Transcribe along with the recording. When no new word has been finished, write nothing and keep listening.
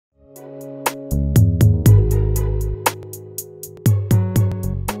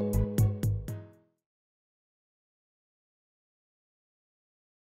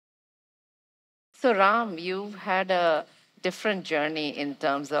So, Ram, you've had a different journey in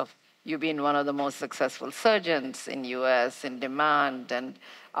terms of you being one of the most successful surgeons in US in demand and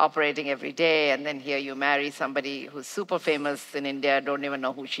operating every day. And then here you marry somebody who's super famous in India, don't even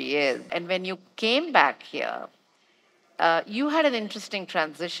know who she is. And when you came back here, you had an interesting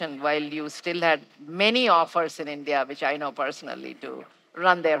transition while you still had many offers in India, which I know personally, to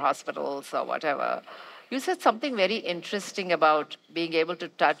run their hospitals or whatever. You said something very interesting about being able to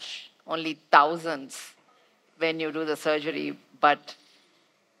touch only thousands when you do the surgery, but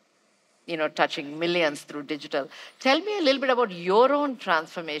touching millions through digital. Tell me a little bit about your own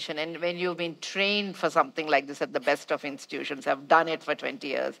transformation and when you've been trained for something like this at the best of institutions, have done it for 20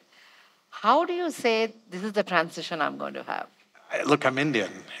 years. How do you say this is the transition I'm going to have? Look, I'm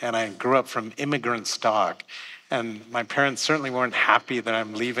Indian, and I grew up from immigrant stock. And my parents certainly weren't happy that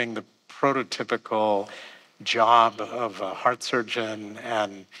I'm leaving the prototypical job of a heart surgeon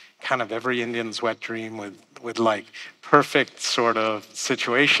and kind of every Indian's wet dream with like perfect sort of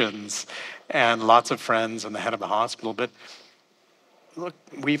situations and lots of friends and the head of the hospital. But look,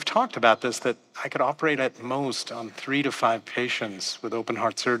 we've talked about this that I could operate at most on 3 to 5 patients with open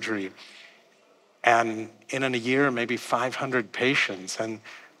heart surgery and in a year, maybe 500 patients. And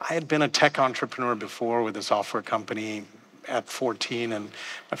I had been a tech entrepreneur before with a software company at 14. And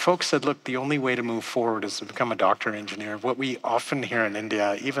my folks said, look, the only way to move forward is to become a doctor engineer, what we often hear in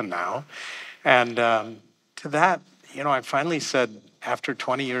India, even now. And to that, I finally said, after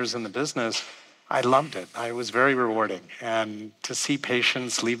 20 years in the business, I loved it. It was very rewarding. And to see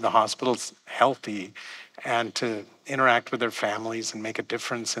patients leave the hospitals healthy and to interact with their families and make a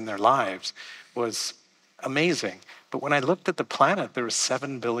difference in their lives was amazing. But when I looked at the planet, there were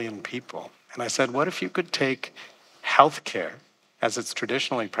 7 billion people. And I said, what if you could take healthcare as it's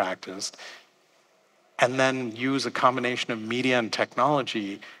traditionally practiced and then use a combination of media and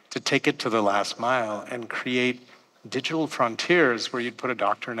technology to take it to the last mile and create digital frontiers where you'd put a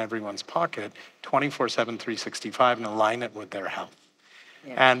doctor in everyone's pocket 24/7, 365 and align it with their health.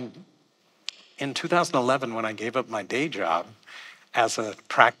 Yeah. And in 2011, when I gave up my day job as a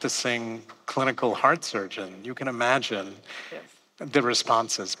practicing clinical heart surgeon, you can imagine yes. the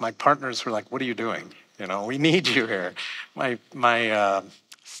responses. My partners were like, what are you doing? We need you here. My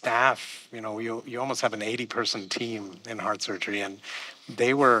staff, you almost have an 80-person team in heart surgery, and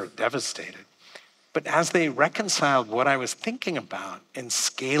they were devastated. But as they reconciled what I was thinking about in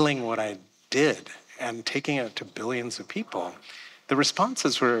scaling what I did and taking it to billions of people, the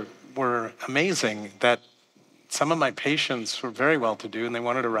responses were amazing. That some of my patients were very well-to-do, and they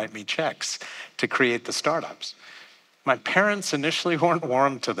wanted to write me checks to create the startups. My parents initially weren't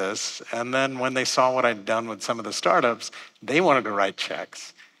warm to this, and then when they saw what I'd done with some of the startups, they wanted to write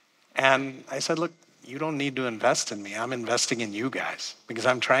checks. And I said, look, you don't need to invest in me. I'm investing in you guys because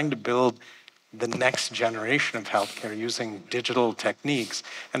I'm trying to build the next generation of healthcare using digital techniques.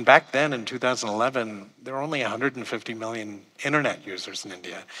 And back then in 2011, there were only 150 million internet users in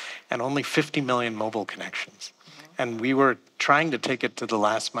India and only 50 million mobile connections. And we were trying to take it to the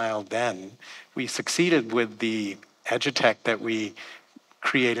last mile then. We succeeded with the edutech that we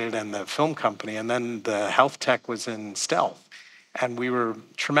created and the film company, and then the health tech was in stealth. And we were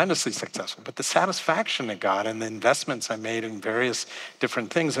tremendously successful. But the satisfaction it got and the investments I made in various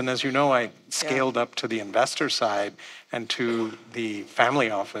different things, and as you know, I scaled up to the investor side and to the family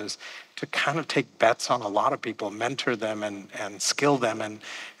office to kind of take bets on a lot of people, mentor them and skill them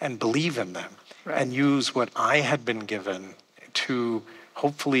and believe in them. Right. And use what I had been given to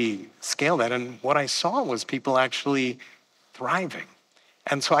hopefully scale that. And what I saw was people actually thriving.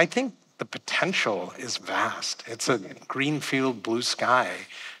 And so I think the potential is vast. It's a greenfield, blue sky.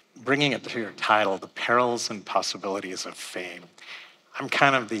 Bringing it to your title, The Perils and Possibilities of Fame. I'm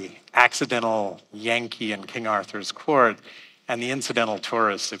kind of the accidental Yankee in King Arthur's court and the incidental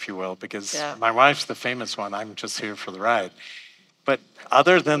tourist, if you will, because my wife's the famous one. I'm just here for the ride. But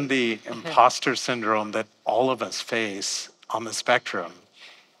other than the imposter syndrome that all of us face on the spectrum,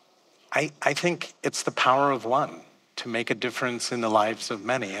 I think it's the power of one to make a difference in the lives of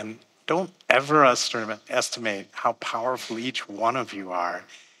many. And don't ever estimate how powerful each one of you are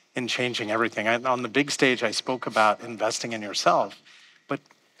in changing everything. On the big stage, I spoke about investing in yourself. But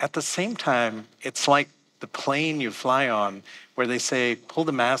at the same time, it's like the plane you fly on where they say, pull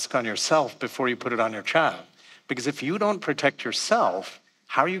the mask on yourself before you put it on your child. Because if you don't protect yourself,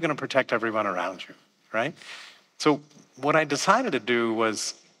 how are you going to protect everyone around you, right? So what I decided to do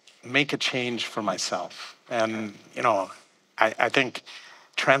was make a change for myself. And, I think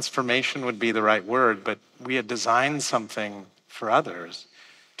transformation would be the right word, but we had designed something for others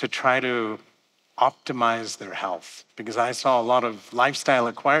to try to optimize their health, because I saw a lot of lifestyle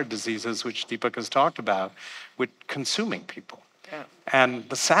acquired diseases, which Deepak has talked about, with consuming people. Yeah. And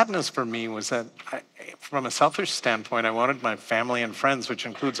the sadness for me was that from a selfish standpoint, I wanted my family and friends, which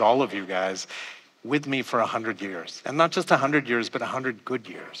includes all of you guys, with me for 100 years. And not just 100 years, but 100 good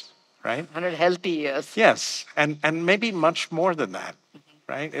years, right? 100 healthy years. Yes, and maybe much more than that,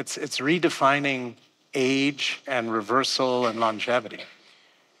 right? It's redefining age and reversal and longevity.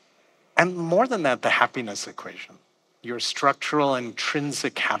 And more than that, the happiness equation, your structural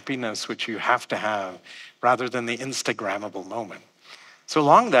intrinsic happiness, which you have to have, rather than the Instagrammable moment. So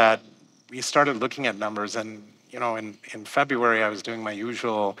along that, we started looking at numbers, and in February, I was doing my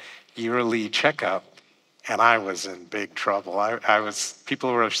usual yearly checkup, and I was in big trouble.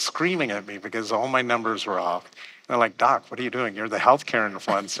 People were screaming at me because all my numbers were off. They're like, "Doc, what are you doing? You're the healthcare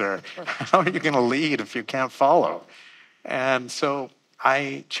influencer. How are you going to lead if you can't follow?" And so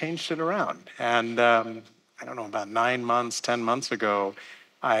I changed it around. And I don't know, about 9 months, 10 months ago,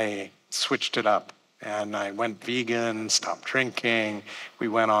 I switched it up. And I went vegan, stopped drinking. We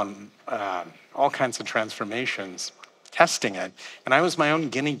went on all kinds of transformations, testing it. And I was my own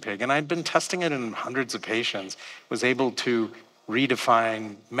guinea pig. And I'd been testing it in hundreds of patients, was able to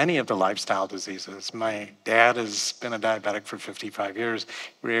redefine many of the lifestyle diseases. My dad has been a diabetic for 55 years.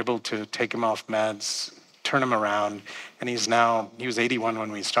 We were able to take him off meds, turn him around, and he was 81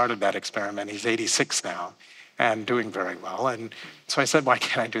 when we started that experiment. He's 86 now and doing very well. And so I said, why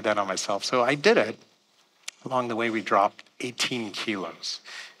can't I do that on myself? So I did it. Along the way, we dropped 18 kilos.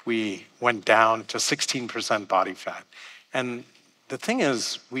 We went down to 16% body fat. And the thing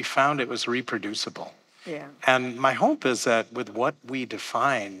is, we found it was reproducible. Yeah. And my hope is that with what we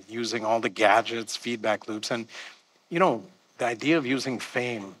define, using all the gadgets, feedback loops, and the idea of using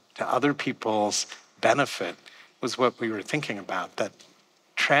fame to other people's benefit was what we were thinking about, that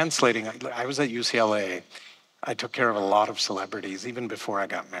translating. I was at UCLA. I took care of a lot of celebrities even before I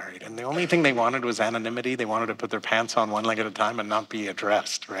got married. And the only thing they wanted was anonymity. They wanted to put their pants on one leg at a time and not be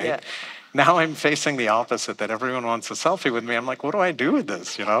addressed, right? Yeah. Now I'm facing the opposite, that everyone wants a selfie with me. I'm like, what do I do with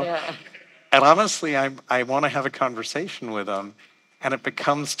this, Yeah. And honestly, I want to have a conversation with them, and it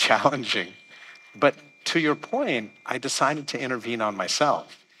becomes challenging. But to your point, I decided to intervene on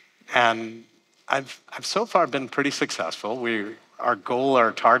myself. And I've so far been pretty successful. Our goal,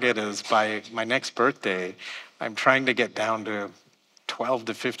 our target is by my next birthday, I'm trying to get down to 12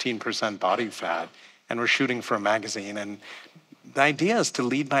 to 15% body fat, and we're shooting for a magazine. And the idea is to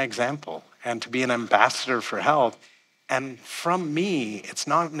lead by example and to be an ambassador for health. And from me,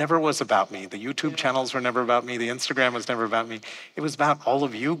 never was about me. The YouTube channels were never about me. The Instagram was never about me. It was about all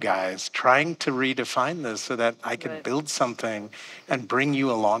of you guys trying to redefine this so that I could build something and bring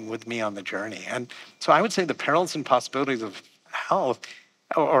you along with me on the journey. And so I would say the perils and possibilities of health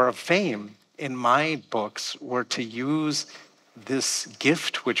or of fame in my books were to use this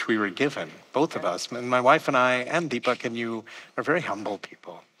gift which we were given, both of us. And my wife and I and Deepak and you are very humble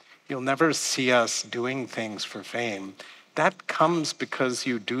people. You'll never see us doing things for fame. That comes because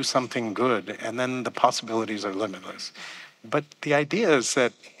you do something good, and then the possibilities are limitless. But the idea is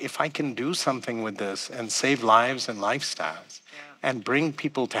that if I can do something with this and save lives and lifestyles and bring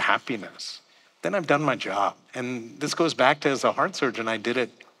people to happiness, then I've done my job. And this goes back to, as a heart surgeon, I did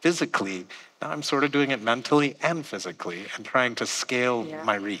it physically. Now I'm sort of doing it mentally and physically and trying to scale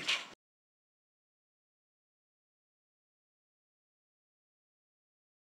my reach.